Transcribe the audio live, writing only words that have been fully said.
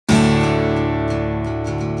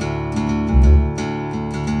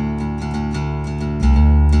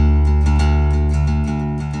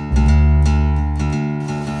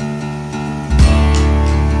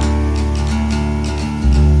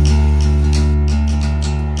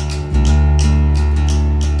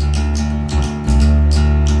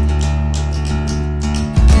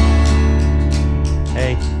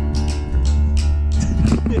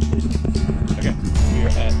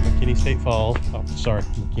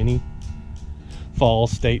Mckinney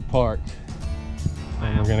Falls State Park.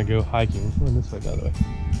 And we're gonna go hiking. We're going this way, by the way.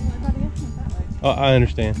 Oh, I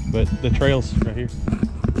understand, but the trail's right here.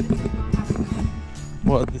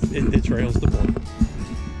 Well, the trail's the point.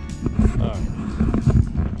 Alright.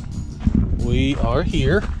 We are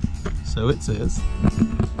here, so it says.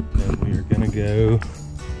 And we are gonna go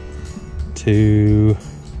to,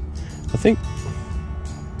 I think,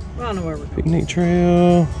 I don't know where we're going. picnic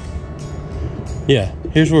trail. Yeah,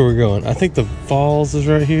 here's where we're going. I think the falls is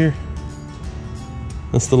right here.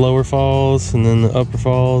 That's the lower falls, and then the upper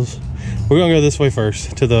falls. We're gonna go this way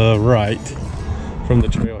first, to the right from the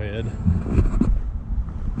trailhead.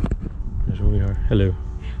 There's where we are. Hello.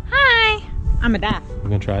 Hi. I'm a die. We're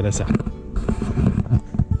gonna try this out.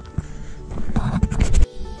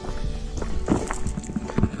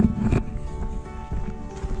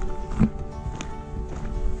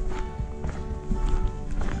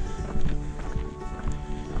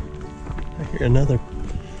 I hear another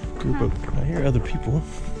group of, I hear other people.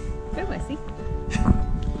 Oh, I see.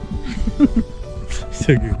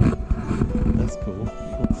 So good. That's cool.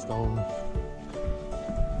 Little stone.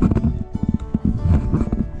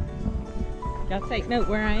 Gotta take note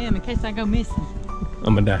where I am in case I go missing.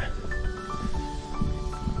 I'm gonna die.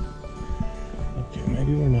 Okay,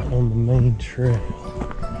 maybe we're not on the main trail.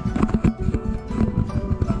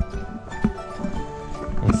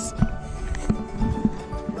 Let's see.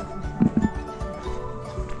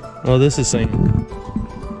 Oh, this is saying.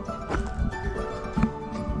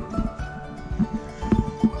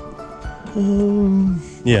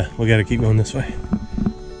 Yeah, we gotta keep going this way.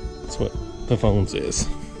 That's what the phone says.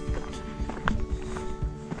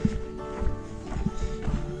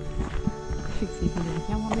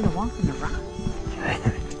 Y'all want me to walk in the rock?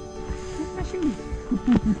 Where's my shoes?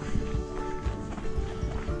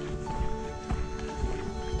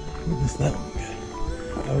 Where does that one go?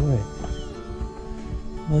 Oh wait.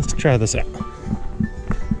 Let's try this out.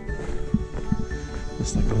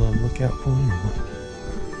 Just like a little lookout point.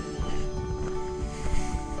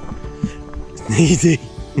 Easy.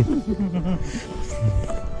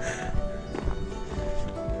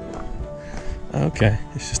 Okay,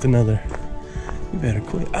 it's just another. You better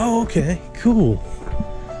quit. Oh, okay, cool.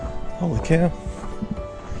 Holy cow.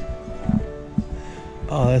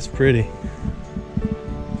 Oh, that's pretty.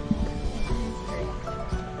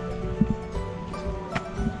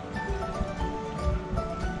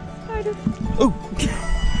 Oh,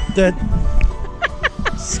 that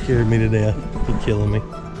scared me to death. You're killing me.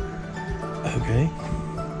 Okay.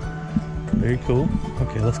 Very cool.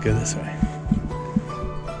 Okay, let's go this way.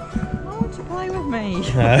 Why won't you play with me?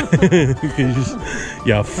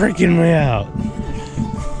 Y'all freaking me out.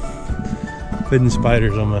 Putting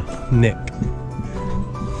spiders on my neck.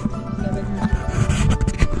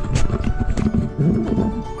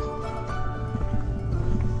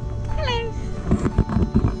 Hello.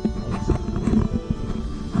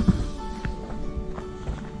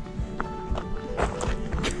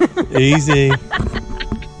 Easy.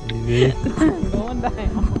 Easy. Going down.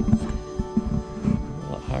 A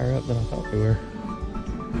lot higher up than I thought we were.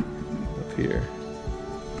 Up here.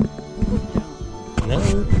 No,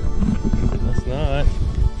 that's not.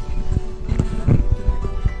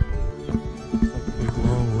 It's like a big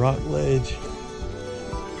long rock ledge.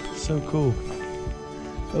 So cool.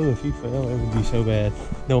 Oh, if you fell, it would be so bad.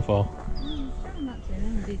 Don't fall. I'm not too.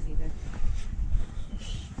 I'm dizzy though.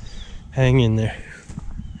 Hang in there.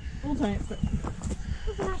 We'll transfer.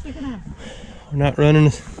 What's actually gonna happen? We're not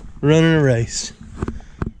running a race.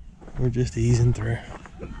 We're just easing through.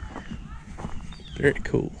 Very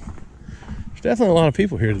cool. There's definitely a lot of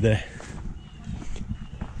people here today.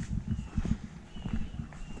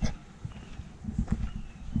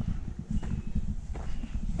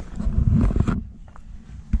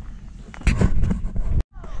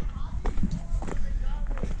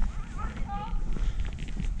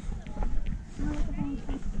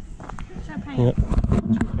 Yep.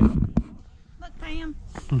 Look, Pam.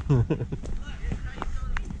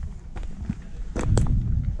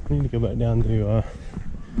 We need to go back down to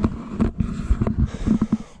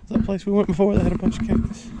what's that place we went before that had a bunch of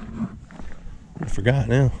cactus? I forgot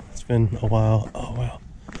now. It's been a while. Oh wow.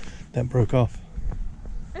 That broke off.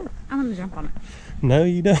 Ooh, I'm gonna jump on it. No,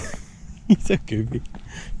 you don't. You're so goofy.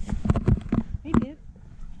 He did.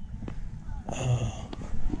 Oh.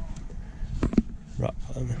 Rock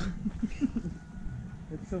climbing.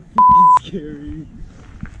 It's so fucking scary.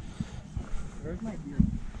 Where's my gear?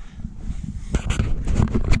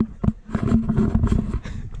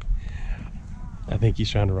 I think he's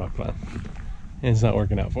trying to rock climb. And it's not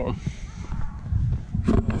working out for him.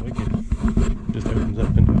 Oh, wicked. Just opens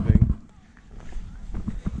up into a big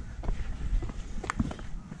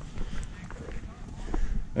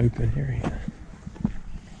open area.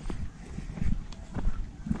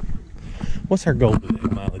 What's our goal today,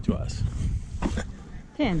 mileage-wise?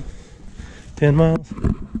 10. 10 miles?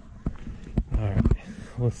 Alright,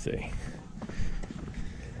 let's see.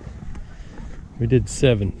 We did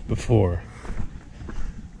 7 before.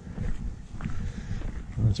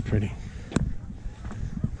 That's pretty.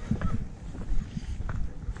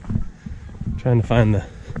 I'm trying to find the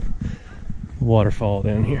waterfall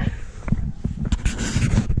down here.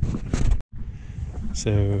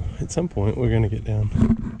 So at some point we're gonna get down.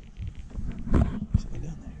 Something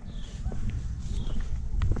down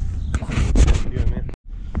there. Good, man.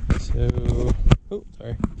 So, oh,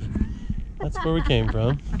 sorry. That's where we came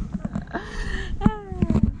from.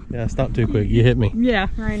 Yeah, I stopped too quick. You hit me. Yeah,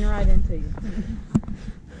 ran right into you.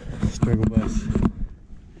 Struggle bus.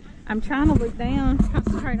 I'm trying to look down,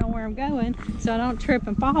 concentrate on where I'm going, so I don't trip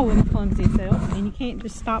and fall with a clumsy self, and you can't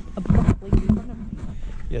just stop abruptly in front of me.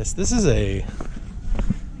 Yes, this is a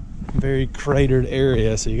very cratered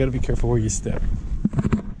area, so you got to be careful where you step.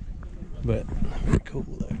 But very cool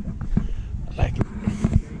though. I like it.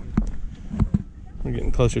 We're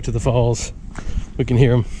getting closer to the falls. We can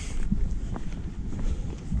hear them.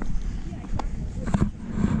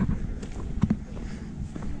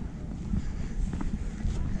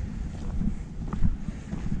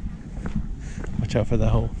 Watch out for that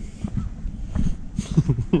hole.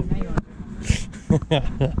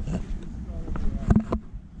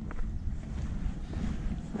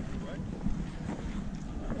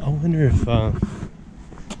 I wonder if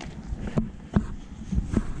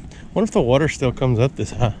what if the water still comes up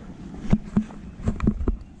this high?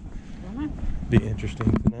 Be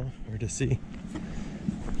interesting to know or to see.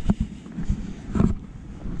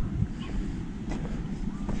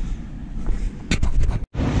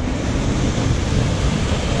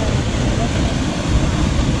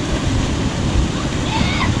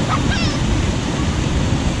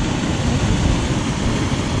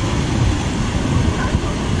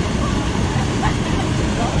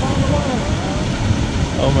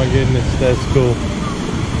 Oh my goodness, that's cool.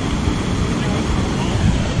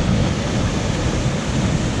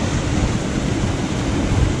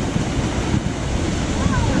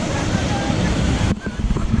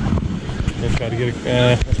 And try to get a,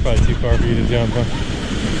 that's probably too far for you to jump, huh?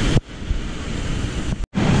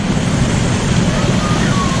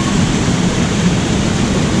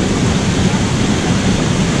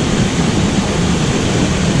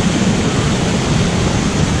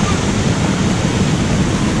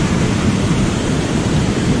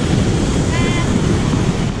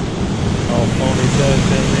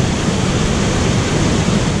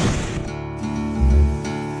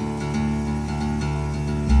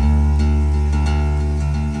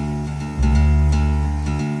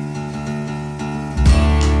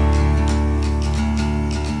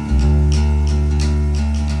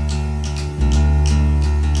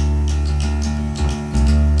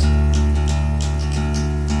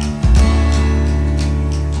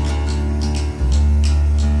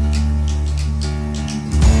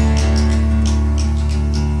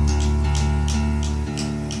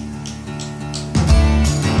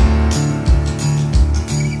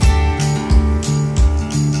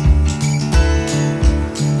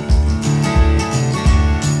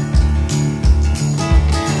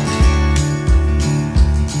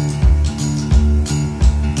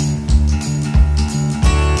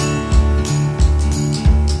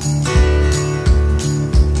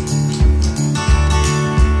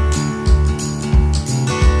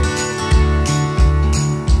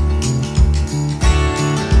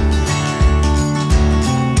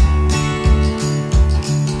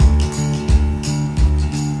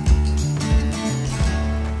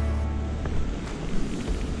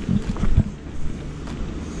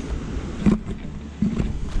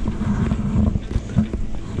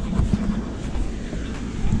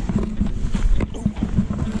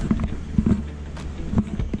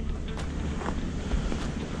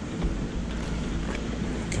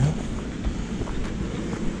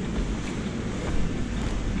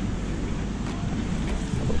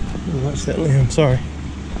 Watch that limb, sorry.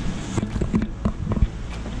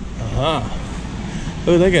 Aha.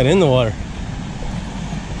 Oh, they got in the water.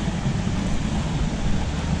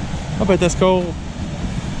 I bet that's cold.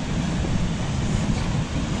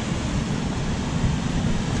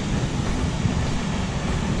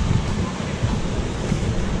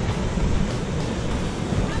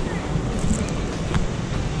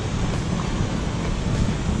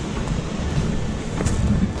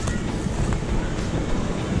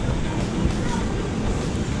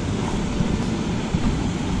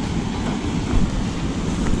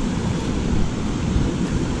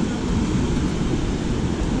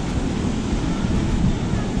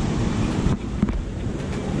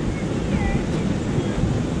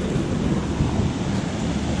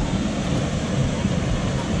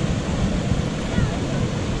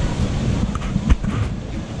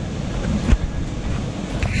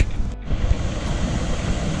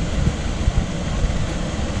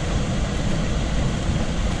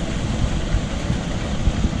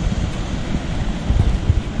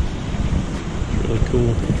 look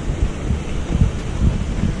cool.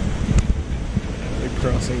 Big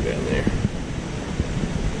crossing down there.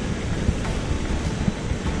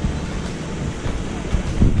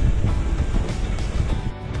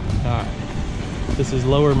 Alright. This is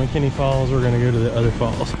Lower Mckinney Falls. We're gonna go to the other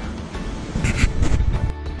falls.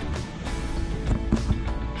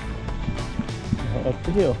 Up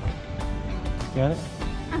the hill. Got it?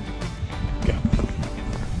 Go.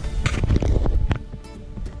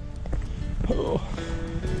 Oh.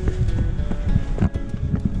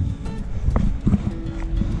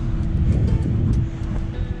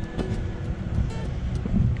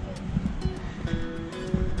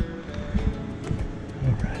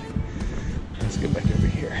 Alright. Let's get back over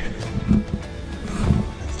here.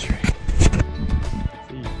 That's right.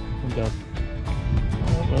 See, I'm done.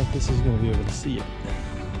 I don't know if this is going to be able to see it.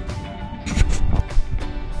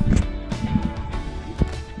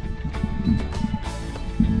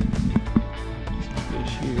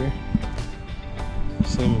 Fish here.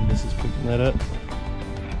 Assuming this is picking that up.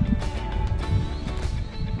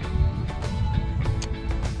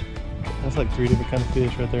 That's like 3 different kind of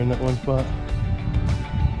fish right there in that one spot.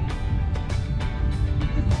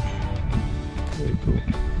 Very cool.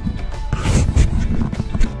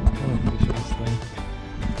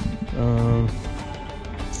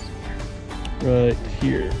 Right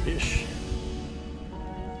here-ish.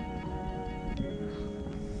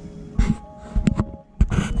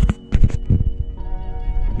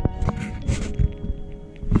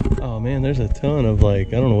 Oh man, there's a ton of like,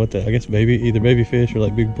 I don't know what I guess either baby fish or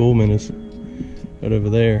like big bull minnows right over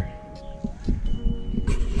there.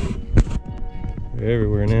 They're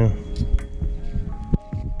everywhere now.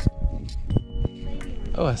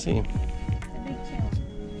 Oh, I see him.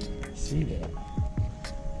 I see that.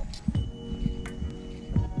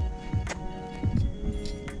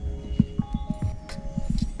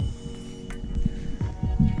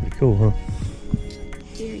 Pretty cool, huh?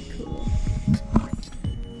 Very cool.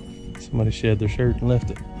 Somebody shed their shirt and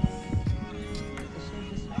left it.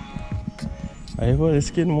 Hey, well,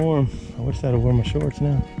 it's getting warm. I wish I'd have worn my shorts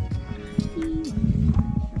now.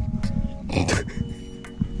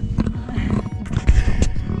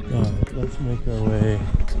 Alright, let's make our way.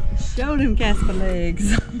 Show them Casper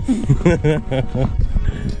legs.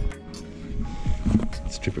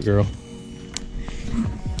 Strip it, girl.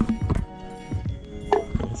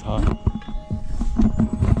 It's hot.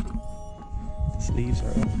 The sleeves are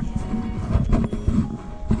up.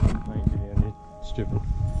 I ain't doing it. Stripping.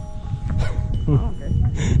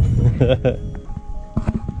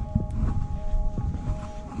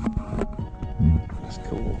 That's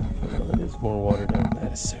cool. Oh, there's more water down there.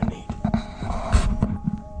 That is so neat.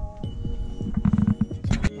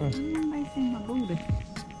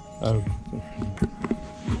 Oh.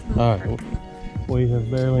 Alright. We have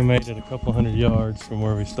barely made it a couple hundred yards from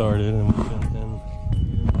where we started, and we've been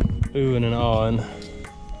oohing and awing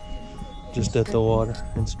just at the water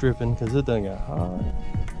and stripping because it done got hot.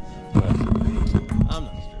 But I'm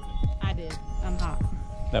not stripping. I did. I'm hot.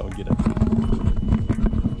 That would get up.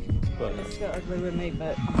 But, It's still ugly with me,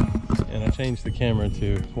 but and I changed the camera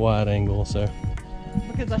to wide angle, so.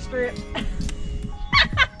 because I stripped.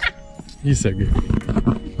 You're so good.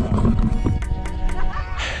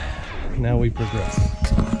 Now we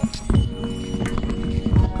progress.